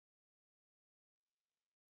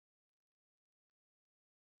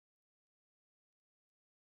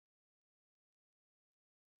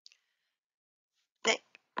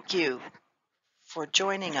Thank you for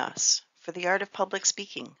joining us for the Art of Public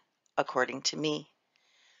Speaking, according to me,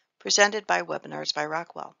 presented by Webinars by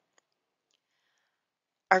Rockwell.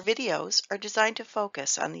 Our videos are designed to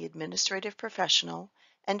focus on the administrative professional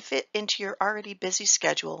and fit into your already busy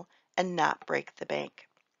schedule and not break the bank.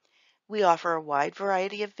 We offer a wide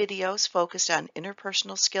variety of videos focused on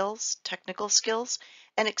interpersonal skills, technical skills,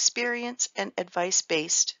 and experience and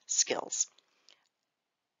advice-based skills.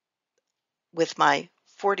 With my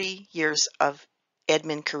 40 years of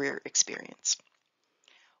admin career experience.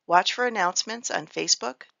 Watch for announcements on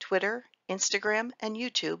Facebook, Twitter, Instagram, and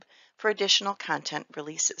YouTube for additional content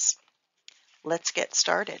releases. Let's get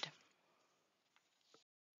started.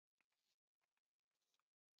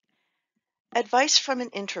 Advice from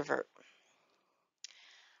an introvert.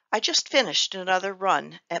 I just finished another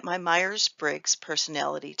run at my Myers-Briggs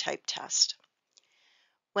personality type test.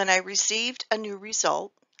 When I received a new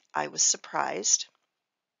result, I was surprised,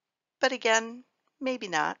 but again, maybe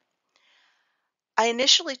not. I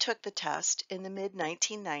initially took the test in the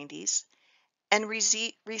mid-1990s and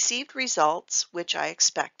received results which I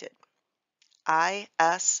expected.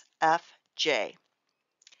 ISFJ.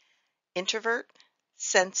 Introvert,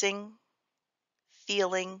 sensing,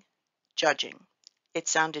 feeling, judging. It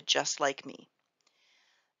sounded just like me.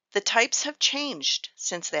 The types have changed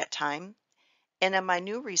since that time, and in my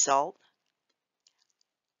new result,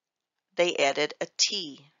 they added a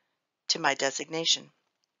T to my designation.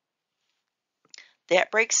 That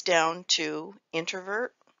breaks down to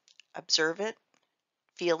introvert, observant,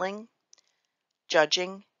 feeling,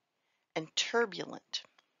 judging, and turbulent.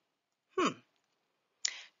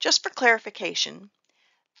 Just for clarification,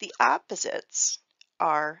 the opposites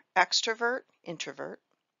are extrovert, introvert,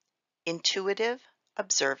 intuitive,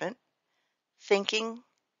 observant, thinking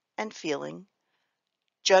and feeling,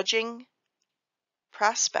 judging,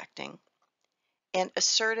 prospecting, and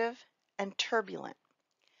assertive and turbulent.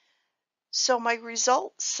 So my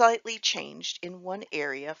results slightly changed in one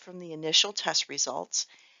area from the initial test results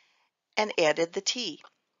and added the T.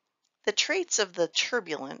 The traits of the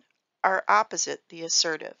turbulent are opposite the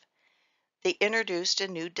assertive. They introduced a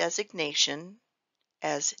new designation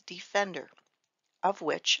as defender, of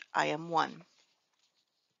which I am one.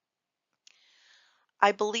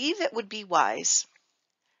 I believe it would be wise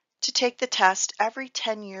to take the test every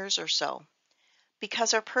 10 years or so,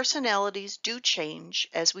 because our personalities do change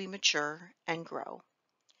as we mature and grow.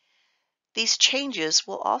 These changes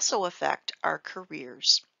will also affect our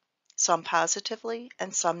careers, some positively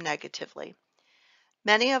and some negatively.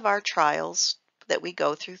 Many of our trials that we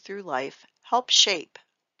go through life help shape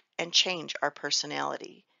and change our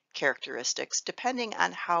personality characteristics depending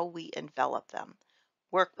on how we envelop them,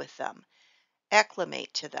 work with them,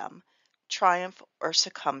 acclimate to them, triumph or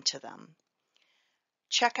succumb to them.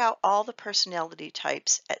 Check out all the personality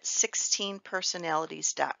types at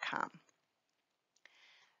 16personalities.com.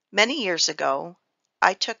 Many years ago,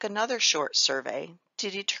 I took another short survey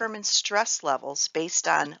to determine stress levels based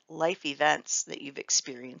on life events that you've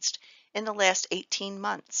experienced in the last 18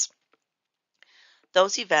 months.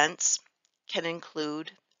 Those events can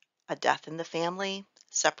include a death in the family,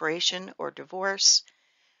 separation or divorce,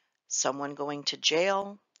 someone going to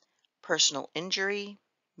jail, personal injury,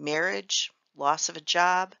 marriage, loss of a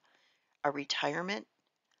job, a retirement,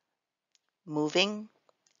 moving,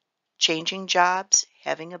 changing jobs,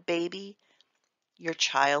 having a baby, your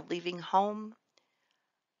child leaving home,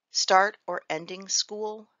 start or ending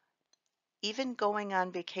school, even going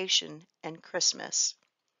on vacation and Christmas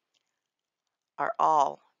are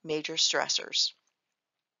all major stressors.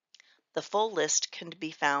 The full list can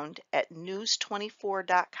be found at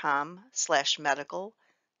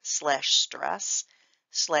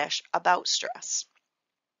news24.com/medical/stress/about stress.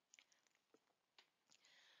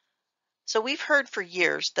 So we've heard for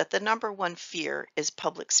years that the number one fear is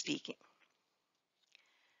public speaking.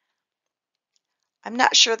 I'm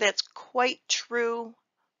not sure that's quite true.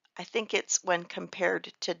 I think it's when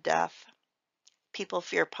compared to death. People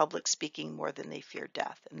fear public speaking more than they fear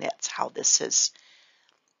death, and that's how this has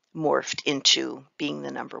morphed into being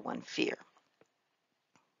the number one fear.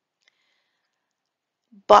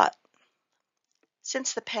 But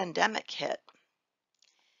since the pandemic hit,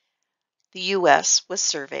 the U.S. was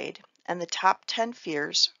surveyed, and the top 10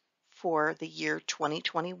 fears for the year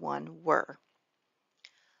 2021 were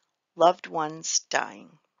loved ones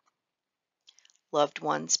dying, loved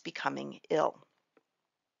ones becoming ill,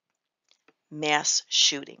 mass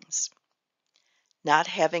shootings, not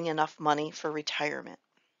having enough money for retirement,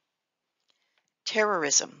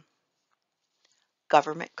 terrorism,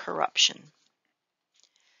 government corruption,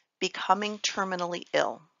 becoming terminally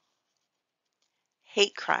ill,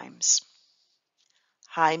 hate crimes,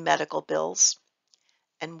 high medical bills,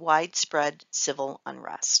 and widespread civil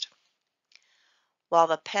unrest. While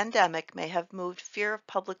the pandemic may have moved fear of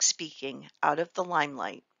public speaking out of the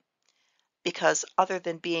limelight, because other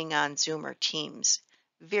than being on Zoom or Teams,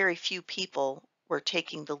 very few people were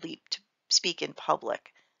taking the leap to speak in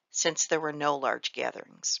public since there were no large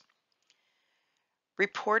gatherings.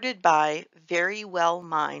 Reported by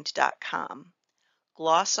verywellmind.com,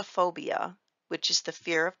 glossophobia, which is the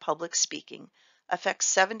fear of public speaking,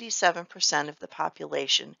 affects 77% of the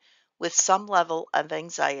population with some level of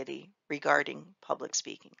anxiety regarding public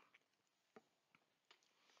speaking.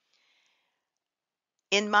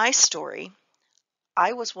 In my story,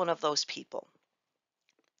 I was one of those people.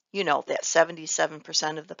 You know, that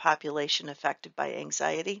 77% of the population affected by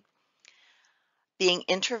anxiety. Being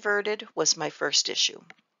introverted was my first issue.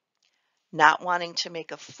 Not wanting to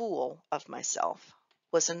make a fool of myself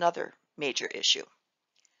was another major issue.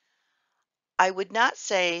 I would not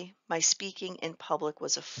say my speaking in public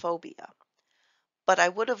was a phobia, but I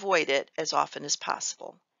would avoid it as often as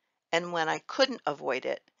possible. And when I couldn't avoid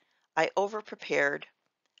it, I overprepared.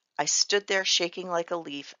 I stood there shaking like a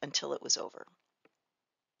leaf until it was over.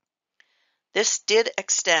 This did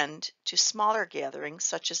extend to smaller gatherings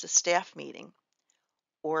such as a staff meeting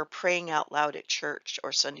or praying out loud at church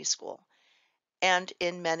or Sunday school, and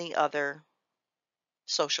in many other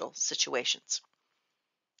social situations.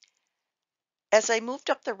 As I moved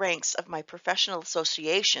up the ranks of my professional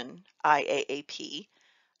association, IAAP,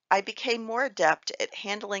 I became more adept at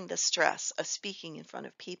handling the stress of speaking in front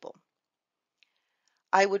of people.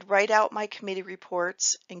 I would write out my committee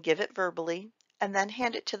reports and give it verbally, and then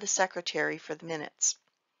hand it to the secretary for the minutes.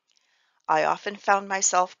 I often found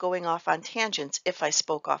myself going off on tangents if I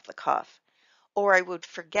spoke off the cuff, or I would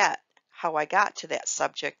forget how I got to that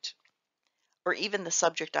subject, or even the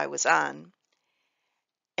subject I was on,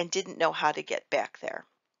 and didn't know how to get back there.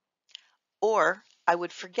 Or I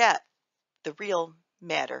would forget the real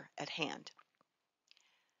matter at hand.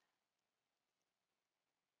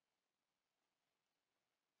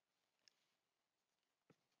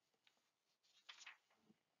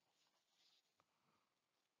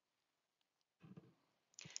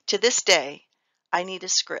 To this day, I need a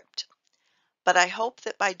script, but I hope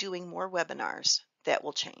that by doing more webinars, that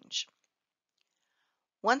will change.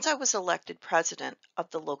 Once I was elected president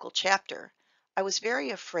of the local chapter, I was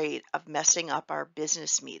very afraid of messing up our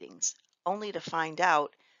business meetings, only to find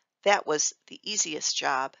out that was the easiest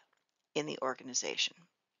job in the organization.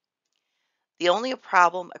 The only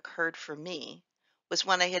problem occurred for me was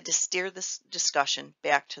when I had to steer this discussion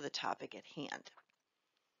back to the topic at hand.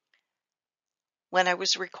 When I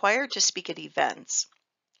was required to speak at events,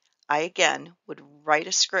 I again would write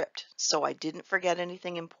a script so I didn't forget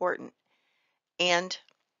anything important, and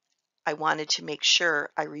I wanted to make sure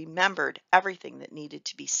I remembered everything that needed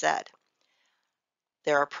to be said.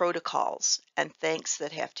 There are protocols and thanks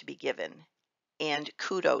that have to be given, and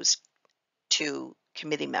kudos to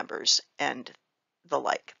committee members and the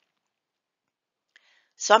like.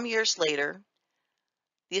 Some years later,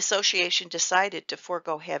 the association decided to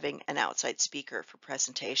forego having an outside speaker for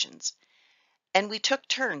presentations, and we took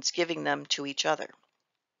turns giving them to each other.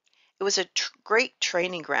 It was a great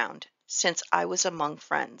training ground since I was among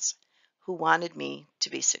friends who wanted me to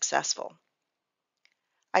be successful.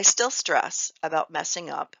 I still stress about messing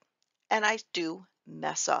up, and I do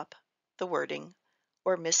mess up the wording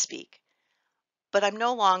or misspeak, but I'm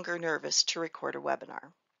no longer nervous to record a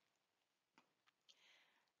webinar.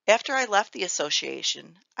 After I left the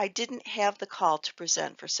association, I didn't have the call to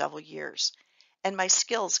present for several years, and my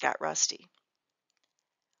skills got rusty.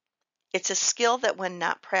 It's a skill that when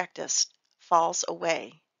not practiced, falls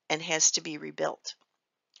away and has to be rebuilt.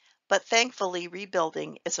 But thankfully,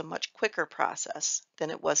 rebuilding is a much quicker process than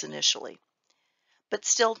it was initially, but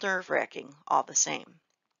still nerve-wracking all the same.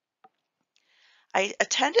 I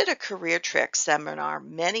attended a career trick seminar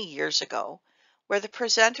many years ago where the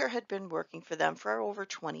presenter had been working for them for over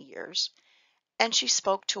 20 years, and she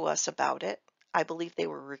spoke to us about it. I believe they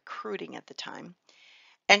were recruiting at the time,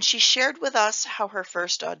 and she shared with us how her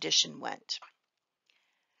first audition went.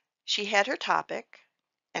 She had her topic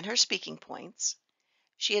and her speaking points.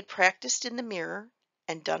 She had practiced in the mirror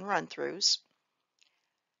and done run-throughs.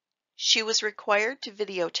 She was required to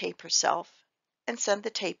videotape herself and send the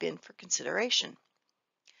tape in for consideration.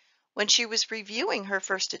 When she was reviewing her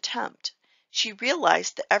first attempt, she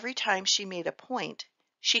realized that every time she made a point,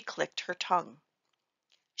 she clicked her tongue.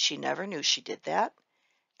 She never knew she did that,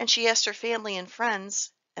 and she asked her family and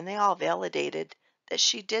friends, and they all validated that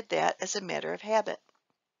she did that as a matter of habit.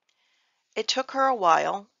 It took her a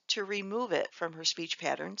while to remove it from her speech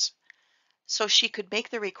patterns, so she could make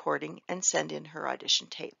the recording and send in her audition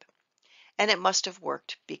tape. And it must have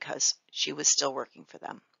worked because she was still working for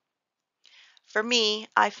them. For me,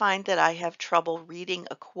 I find that I have trouble reading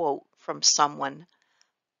a quote from someone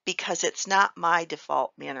because it's not my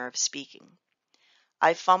default manner of speaking.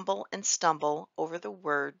 I fumble and stumble over the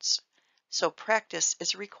words, so practice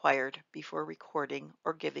is required before recording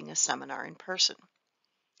or giving a seminar in person.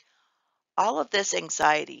 All of this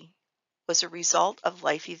anxiety was a result of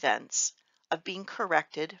life events, of being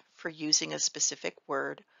corrected for using a specific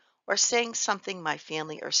word or saying something my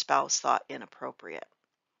family or spouse thought inappropriate.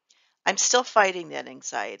 I'm still fighting that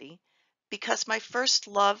anxiety because my first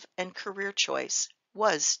love and career choice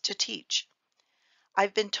was to teach.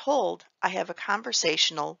 I've been told I have a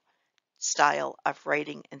conversational style of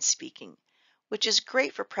writing and speaking, which is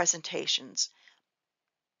great for presentations,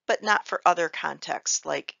 but not for other contexts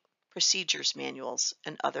like procedures manuals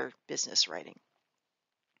and other business writing.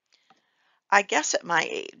 I guess at my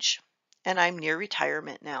age, and I'm near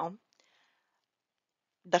retirement now,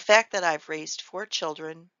 the fact that I've raised 4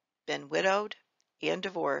 children, been widowed and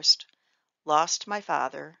divorced, lost my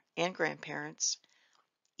father and grandparents,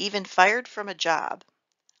 even fired from a job,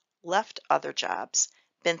 left other jobs,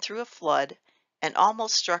 been through a flood, and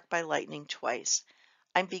almost struck by lightning twice,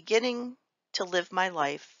 I'm beginning to live my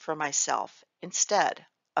life for myself instead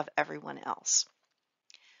of everyone else.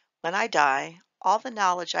 When I die, all the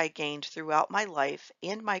knowledge I gained throughout my life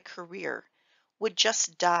and my career would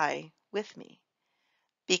just die with me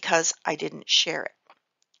because I didn't share it.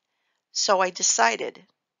 So I decided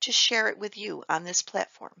to share it with you on this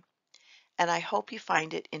platform, and I hope you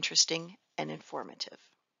find it interesting and informative.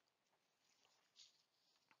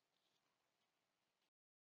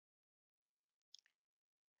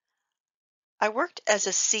 I worked as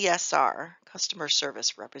a CSR, customer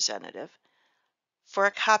service representative, for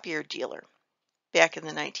a copier dealer back in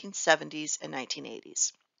the 1970s and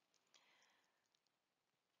 1980s,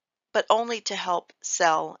 but only to help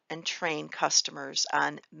sell and train customers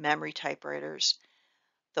on memory typewriters,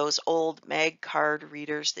 those old mag card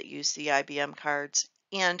readers that use the IBM cards,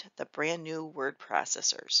 and the brand new word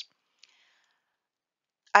processors.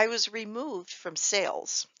 I was removed from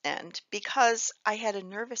sales, and because I had a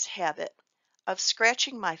nervous habit of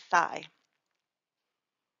scratching my thigh,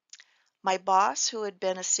 my boss, who had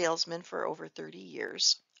been a salesman for over 30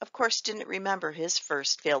 years, of course didn't remember his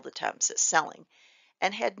first failed attempts at selling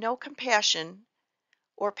and had no compassion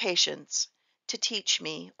or patience to teach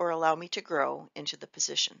me or allow me to grow into the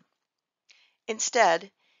position. Instead,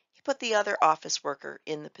 he put the other office worker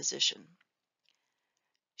in the position.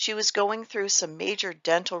 She was going through some major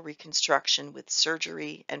dental reconstruction with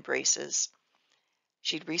surgery and braces.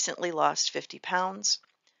 She'd recently lost 50 pounds,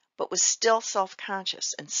 but was still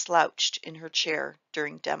self-conscious and slouched in her chair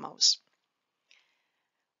during demos.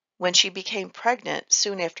 When she became pregnant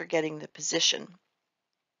soon after getting the position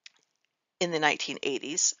in the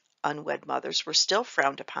 1980s, unwed mothers were still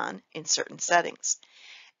frowned upon in certain settings.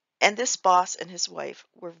 And this boss and his wife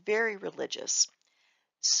were very religious,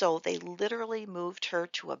 so they literally moved her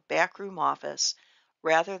to a backroom office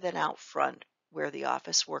rather than out front where the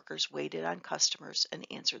office workers waited on customers and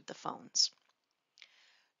answered the phones.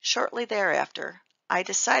 Shortly thereafter, I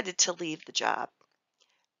decided to leave the job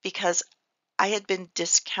because I had been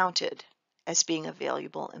discounted as being a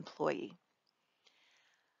valuable employee.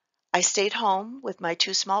 I stayed home with my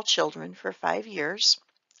 2 small children for 5 years.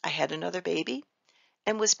 I had another baby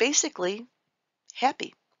and was basically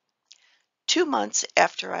happy. 2 months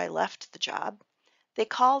after I left the job, they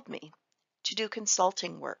called me to do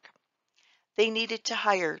consulting work. They needed to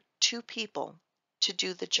hire 2 people to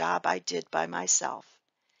do the job I did by myself,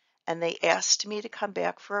 and they asked me to come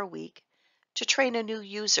back for a week to train a new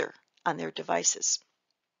user on their devices.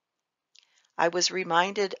 I was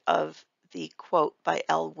reminded of the quote by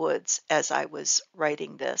Elle Woods as I was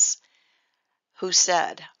writing this, who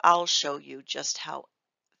said, "I'll show you just how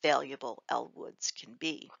valuable Elle Woods can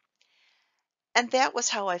be." And that was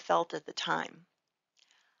how I felt at the time.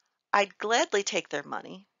 I'd gladly take their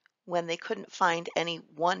money when they couldn't find any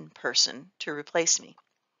one person to replace me.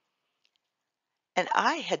 And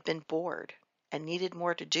I had been bored and needed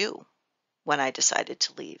more to do when I decided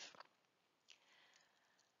to leave.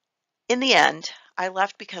 In the end, I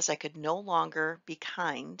left because I could no longer be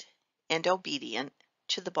kind and obedient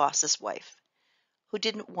to the boss's wife, who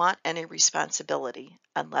didn't want any responsibility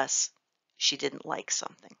unless she didn't like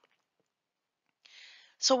something.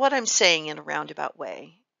 So what I'm saying in a roundabout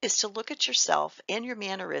way is to look at yourself and your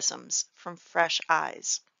mannerisms from fresh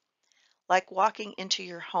eyes, like walking into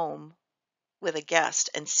your home with a guest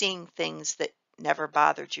and seeing things that never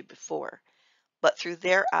bothered you before, but through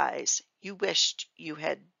their eyes you wished you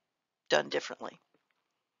had done differently.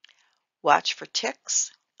 Watch for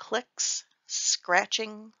ticks, clicks,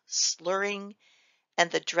 scratching, slurring,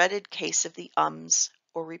 and the dreaded case of the ums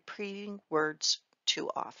or repeating words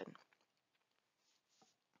too often.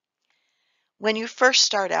 When you first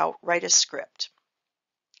start out, write a script.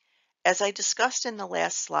 As I discussed in the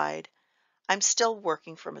last slide, I'm still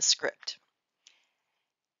working from a script.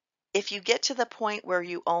 If you get to the point where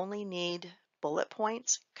you only need bullet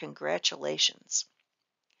points, congratulations.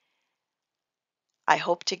 I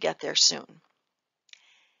hope to get there soon.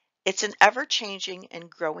 It's an ever-changing and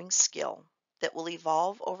growing skill that will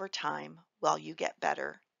evolve over time while you get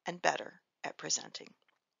better and better at presenting.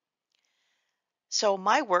 So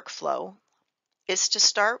my workflow is to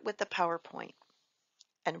start with the PowerPoint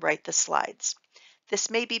and write the slides. This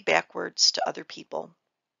may be backwards to other people,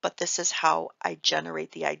 but this is how I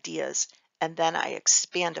generate the ideas and then I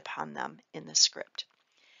expand upon them in the script.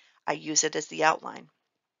 I use it as the outline.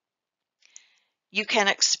 You can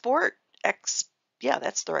export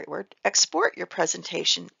your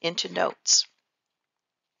presentation into notes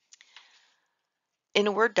in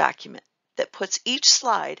a Word document that puts each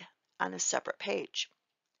slide on a separate page.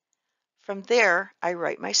 From there, I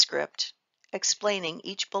write my script explaining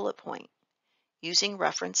each bullet point using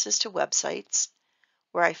references to websites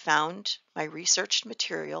where I found my researched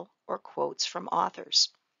material or quotes from authors.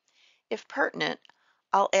 If pertinent,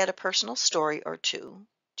 I'll add a personal story or two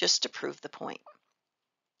just to prove the point.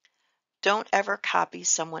 Don't ever copy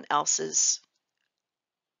someone else's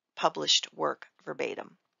published work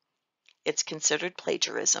verbatim. It's considered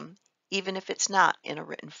plagiarism, even if it's not in a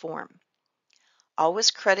written form.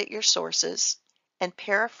 Always credit your sources and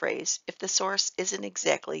paraphrase if the source isn't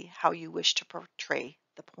exactly how you wish to portray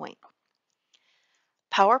the point.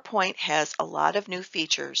 PowerPoint has a lot of new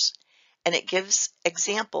features, and it gives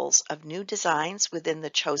examples of new designs within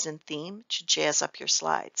the chosen theme to jazz up your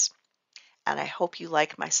slides. And I hope you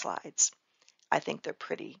like my slides. I think they're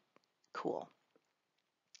pretty cool.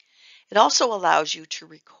 It also allows you to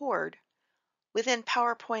record within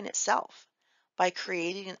PowerPoint itself by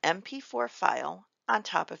creating an MP4 file on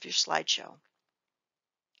top of your slideshow.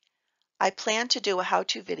 I plan to do a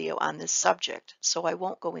how-to video on this subject, so I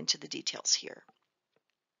won't go into the details here.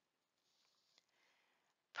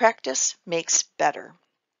 Practice makes better.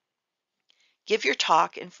 Give your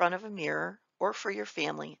talk in front of a mirror or for your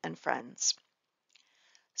family and friends.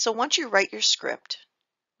 So once you write your script,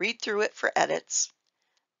 read through it for edits,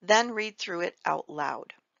 then read through it out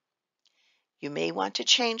loud. You may want to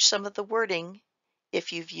change some of the wording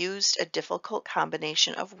if you've used a difficult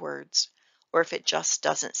combination of words or if it just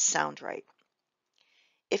doesn't sound right.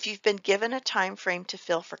 If you've been given a time frame to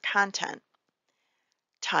fill for content,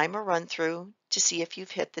 time a run through to see if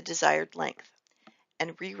you've hit the desired length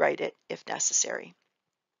and rewrite it if necessary.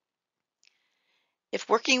 If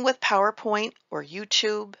working with PowerPoint or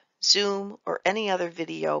YouTube, Zoom, or any other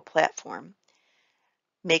video platform,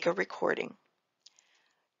 make a recording.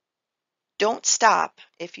 Don't stop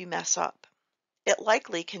if you mess up. It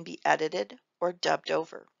likely can be edited or dubbed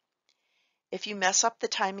over. If you mess up the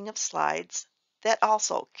timing of slides, that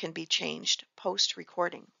also can be changed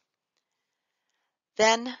post-recording.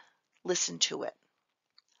 Then listen to it.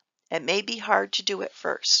 It may be hard to do at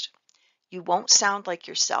first. You won't sound like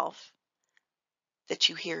yourself that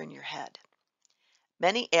you hear in your head.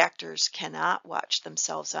 Many actors cannot watch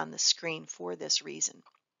themselves on the screen for this reason.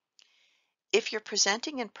 If you're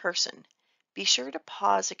presenting in person, be sure to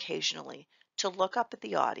pause occasionally to look up at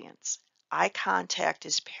the audience. Eye contact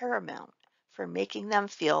is paramount for making them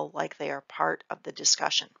feel like they are part of the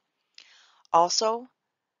discussion. Also,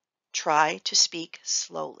 try to speak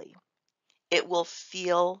slowly. It will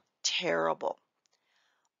feel terrible,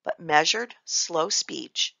 but measured, slow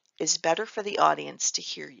speech is better for the audience to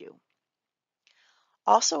hear you.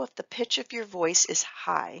 Also, if the pitch of your voice is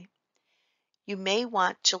high, you may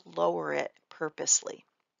want to lower it purposely.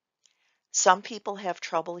 Some people have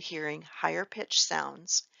trouble hearing higher pitched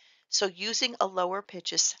sounds, so using a lower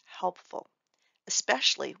pitch is helpful,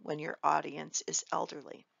 especially when your audience is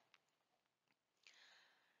elderly.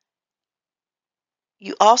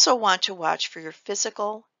 You also want to watch for your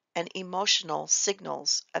physical and emotional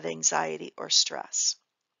signals of anxiety or stress.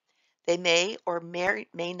 They may or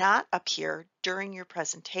may not appear during your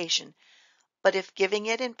presentation, but if giving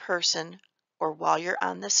it in person or while you're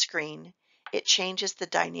on the screen, it changes the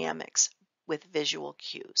dynamics with visual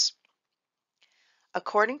cues.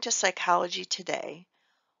 According to Psychology Today,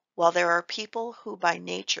 while there are people who by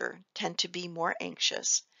nature tend to be more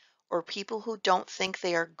anxious, or people who don't think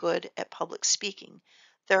they are good at public speaking,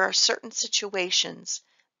 there are certain situations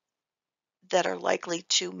that are likely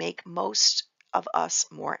to make most of us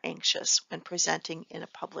more anxious when presenting in a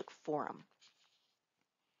public forum?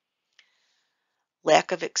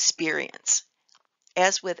 Lack of experience.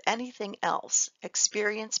 As with anything else,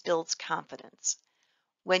 experience builds confidence.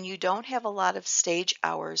 When you don't have a lot of stage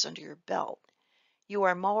hours under your belt, you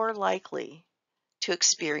are more likely to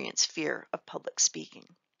experience fear of public speaking.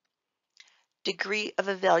 Degree of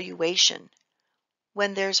evaluation.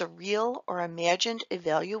 When there's a real or imagined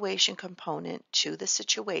evaluation component to the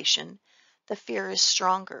situation, the fear is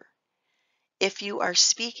stronger. If you are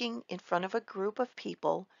speaking in front of a group of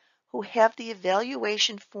people who have the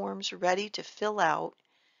evaluation forms ready to fill out,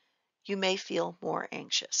 you may feel more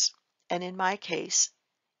anxious. And in my case,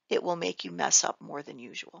 it will make you mess up more than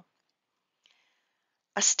usual.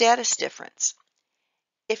 A status difference.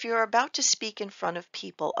 If you're about to speak in front of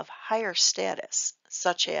people of higher status,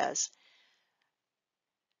 such as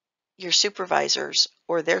your supervisors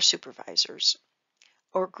or their supervisors,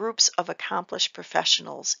 or groups of accomplished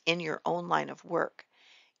professionals in your own line of work,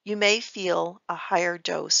 you may feel a higher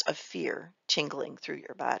dose of fear tingling through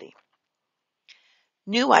your body.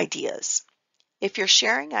 New ideas. If you're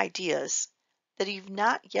sharing ideas that you've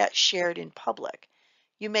not yet shared in public,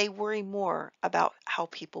 you may worry more about how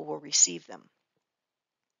people will receive them.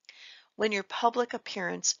 When your public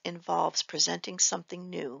appearance involves presenting something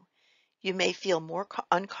new, you may feel more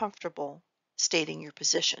uncomfortable stating your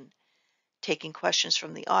position, taking questions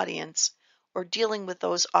from the audience, or dealing with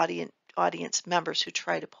those audience members who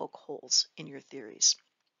try to poke holes in your theories.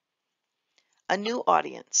 A new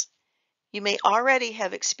audience. You may already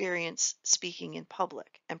have experience speaking in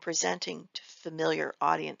public and presenting to familiar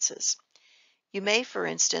audiences. You may, for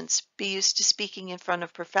instance, be used to speaking in front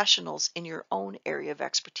of professionals in your own area of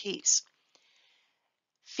expertise.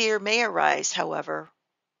 Fear may arise, however,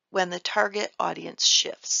 when the target audience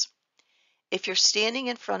shifts. If you're standing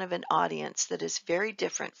in front of an audience that is very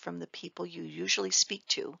different from the people you usually speak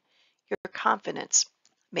to, your confidence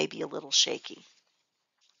may be a little shaky.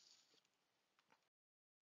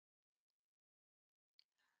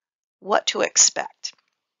 What to expect.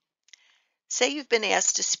 Say you've been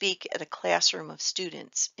asked to speak at a classroom of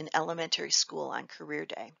students in elementary school on career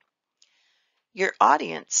day. Your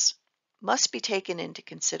audience must be taken into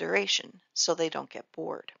consideration so they don't get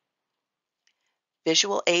bored.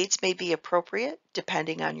 Visual aids may be appropriate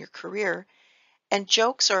depending on your career, and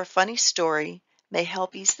jokes or a funny story may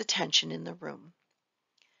help ease the tension in the room.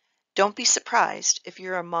 Don't be surprised if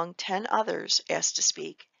you're among 10 others asked to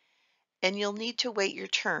speak, and you'll need to wait your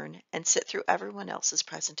turn and sit through everyone else's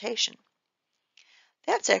presentation.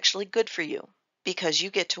 That's actually good for you because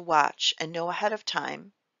you get to watch and know ahead of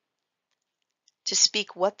time to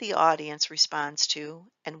speak what the audience responds to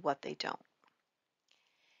and what they don't.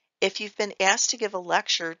 If you've been asked to give a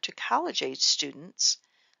lecture to college-age students,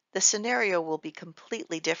 the scenario will be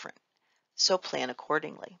completely different, so plan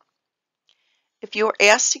accordingly. If you are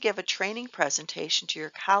asked to give a training presentation to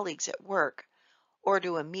your colleagues at work or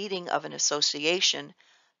to a meeting of an association,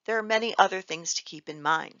 there are many other things to keep in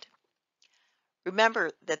mind.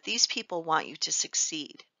 Remember that these people want you to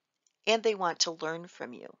succeed, and they want to learn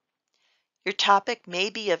from you. Your topic may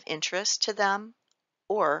be of interest to them,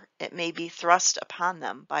 or it may be thrust upon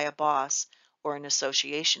them by a boss or an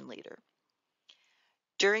association leader.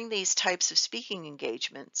 During these types of speaking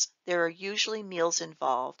engagements, there are usually meals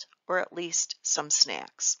involved, or at least some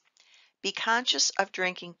snacks. Be conscious of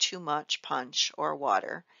drinking too much punch or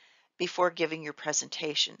water before giving your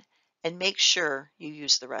presentation, and make sure you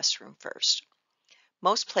use the restroom first.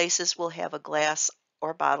 Most places will have a glass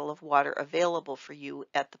or bottle of water available for you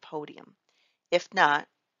at the podium. If not,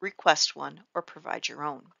 request one or provide your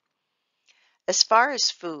own. As far as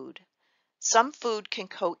food, some food can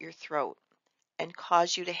coat your throat and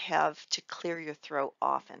cause you to have to clear your throat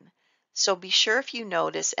often. So be sure if you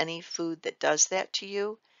notice any food that does that to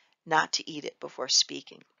you, not to eat it before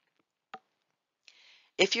speaking.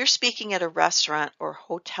 If you're speaking at a restaurant or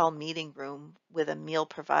hotel meeting room with a meal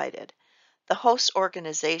provided, the host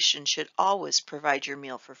organization should always provide your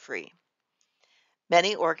meal for free.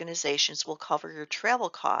 Many organizations will cover your travel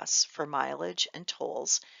costs for mileage and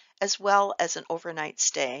tolls, as well as an overnight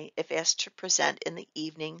stay if asked to present in the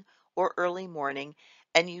evening or early morning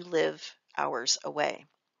and you live hours away.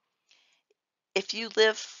 If you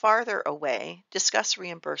live farther away, discuss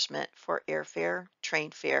reimbursement for airfare,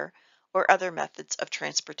 train fare, or other methods of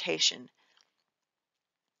transportation.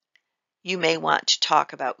 You may want to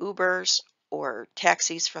talk about Ubers or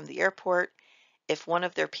taxis from the airport if one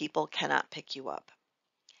of their people cannot pick you up.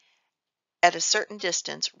 At a certain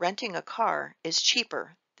distance, renting a car is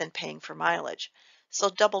cheaper than paying for mileage, so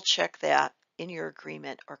double check that in your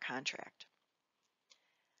agreement or contract.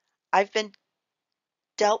 I've been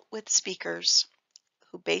dealt with speakers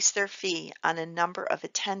who base their fee on a number of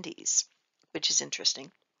attendees, which is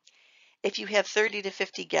interesting. If you have 30 to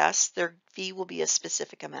 50 guests, their fee will be a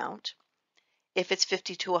specific amount. If it's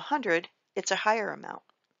 50 to 100, it's a higher amount.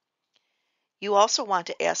 You also want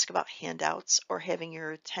to ask about handouts or having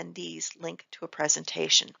your attendees link to a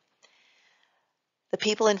presentation. The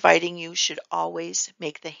people inviting you should always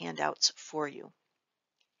make the handouts for you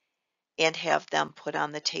and have them put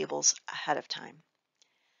on the tables ahead of time.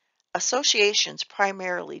 Associations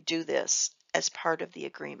primarily do this as part of the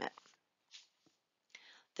agreement.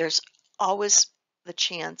 There's always the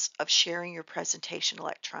chance of sharing your presentation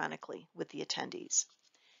electronically with the attendees.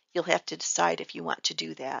 You'll have to decide if you want to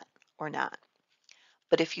do that or not.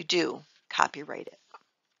 But if you do, copyright it.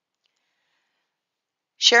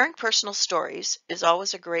 Sharing personal stories is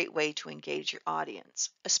always a great way to engage your audience,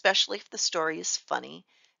 especially if the story is funny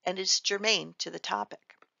and is germane to the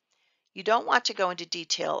topic. You don't want to go into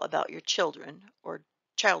detail about your children or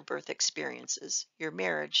childbirth experiences, your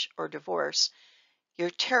marriage or divorce, your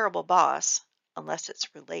terrible boss, unless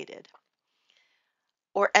it's related,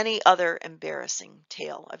 or any other embarrassing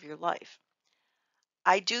tale of your life.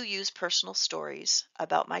 I do use personal stories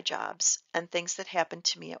about my jobs and things that happen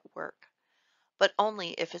to me at work, but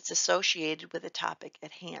only if it's associated with a topic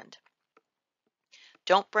at hand.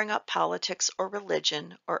 Don't bring up politics or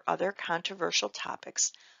religion or other controversial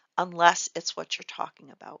topics unless it's what you're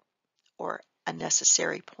talking about or a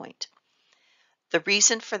necessary point. The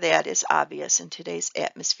reason for that is obvious in today's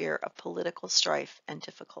atmosphere of political strife and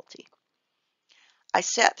difficulty. I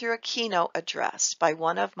sat through a keynote address by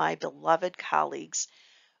one of my beloved colleagues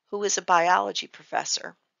who is a biology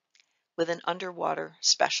professor with an underwater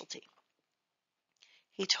specialty.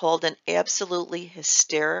 He told an absolutely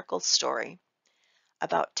hysterical story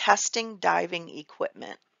about testing diving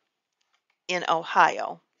equipment in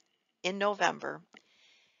Ohio in November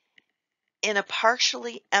in a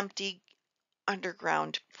partially empty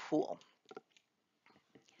underground pool.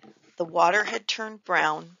 The water had turned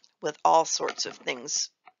brown with all sorts of things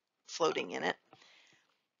floating in it.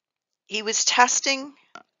 He was testing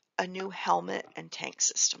a new helmet and tank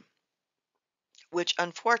system, which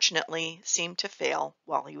unfortunately seemed to fail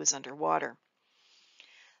while he was underwater.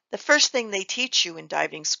 The first thing they teach you in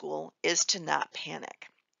diving school is to not panic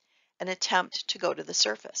and attempt to go to the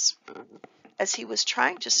surface. As he was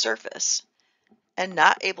trying to surface and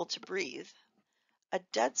not able to breathe, a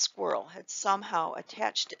dead squirrel had somehow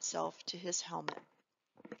attached itself to his helmet,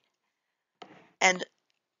 and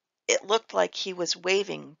it looked like he was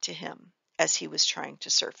waving to him as he was trying to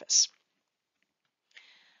surface.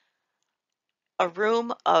 A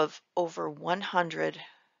room of over 100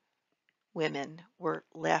 women were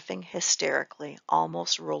laughing hysterically,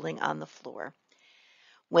 almost rolling on the floor,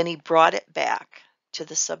 when he brought it back to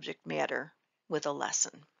the subject matter with a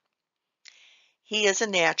lesson. He is a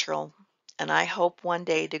natural, and I hope one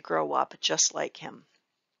day to grow up just like him.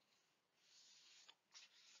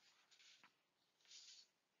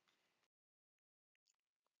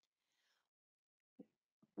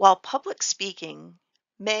 While public speaking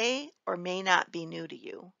may or may not be new to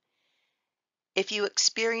you, if you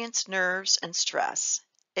experience nerves and stress,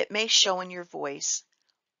 it may show in your voice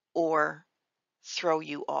or throw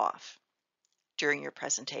you off during your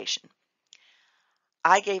presentation.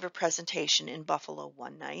 I gave a presentation in Buffalo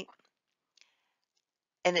one night,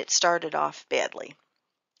 and it started off badly.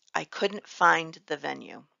 I couldn't find the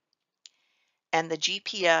venue, and the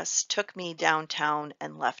GPS took me downtown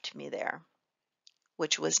and left me there,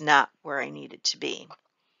 which was not where I needed to be.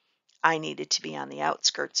 I needed to be on the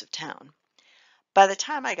outskirts of town. By the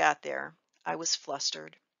time I got there, I was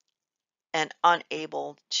flustered and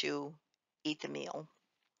unable to eat the meal.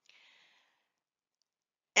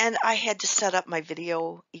 And I had to set up my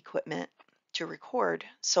video equipment to record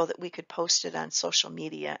so that we could post it on social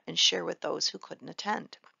media and share with those who couldn't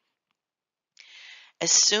attend.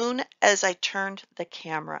 As soon as I turned the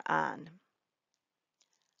camera on,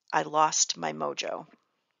 I lost my mojo.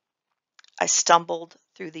 I stumbled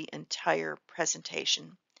through the entire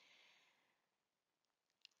presentation,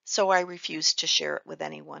 so I refused to share it with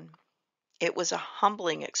anyone. It was a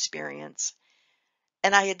humbling experience,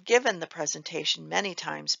 and I had given the presentation many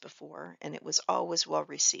times before, and it was always well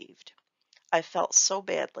received. I felt so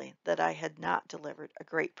badly that I had not delivered a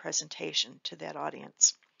great presentation to that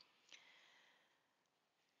audience.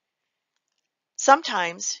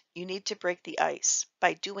 Sometimes you need to break the ice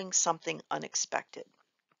by doing something unexpected.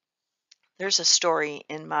 There's a story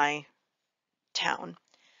in my town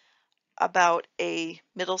about a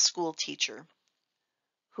middle school teacher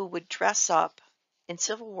who would dress up in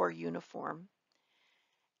Civil War uniform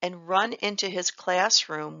and run into his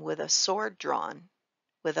classroom with a sword drawn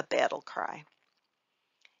with a battle cry.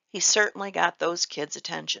 He certainly got those kids'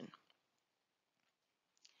 attention.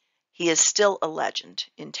 He is still a legend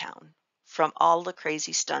in town from all the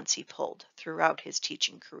crazy stunts he pulled throughout his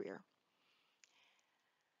teaching career.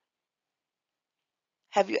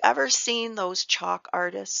 Have you ever seen those chalk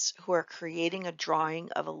artists who are creating a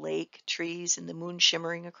drawing of a lake, trees, and the moon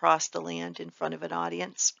shimmering across the land in front of an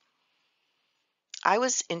audience? I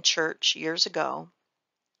was in church years ago,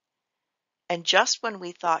 and just when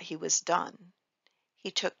we thought he was done,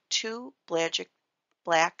 he took two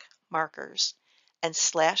black markers and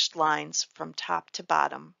slashed lines from top to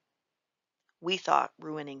bottom, we thought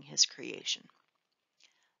ruining his creation.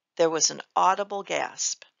 There was an audible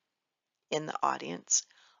gasp in the audience,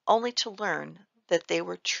 only to learn that they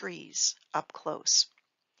were trees up close.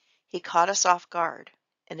 He caught us off guard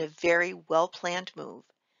in a very well-planned move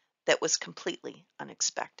that was completely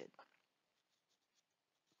unexpected.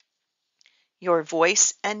 Your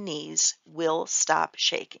voice and knees will stop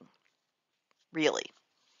shaking. Really.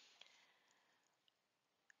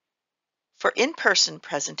 For in-person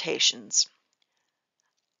presentations,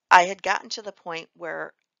 I had gotten to the point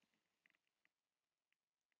where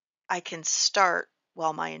I can start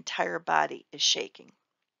while my entire body is shaking.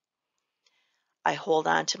 I hold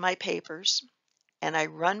on to my papers and I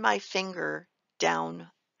run my finger down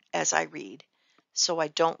as I read so I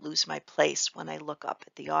don't lose my place when I look up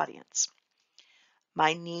at the audience.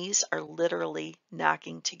 My knees are literally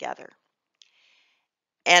knocking together,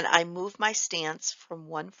 and I move my stance from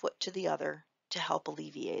one foot to the other to help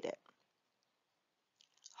alleviate it.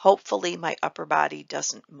 Hopefully my upper body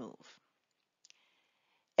doesn't move.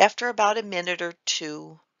 After about a minute or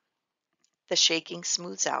two, the shaking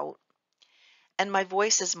smooths out, and my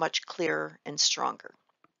voice is much clearer and stronger.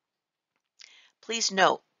 Please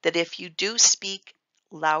note that if you do speak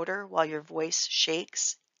louder while your voice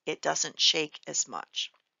shakes, it doesn't shake as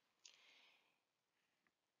much.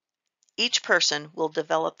 Each person will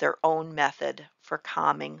develop their own method for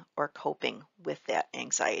calming or coping with that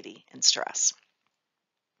anxiety and stress.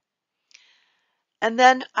 And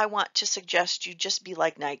then I want to suggest you just be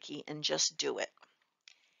like Nike and just do it.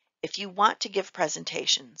 If you want to give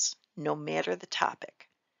presentations, no matter the topic,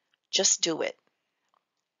 just do it.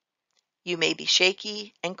 You may be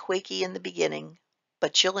shaky and quaky in the beginning,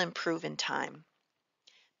 but you'll improve in time.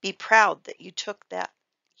 Be proud that you took that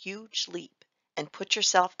huge leap and put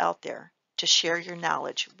yourself out there to share your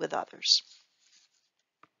knowledge with others.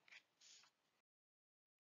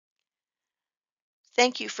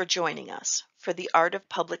 Thank you for joining us for The Art of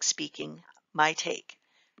Public Speaking, My Take,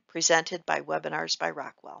 presented by Webinars by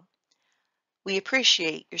Rockwell. We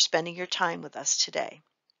appreciate your spending your time with us today.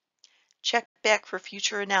 Check back for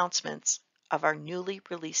future announcements of our newly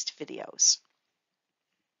released videos.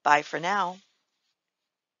 Bye for now.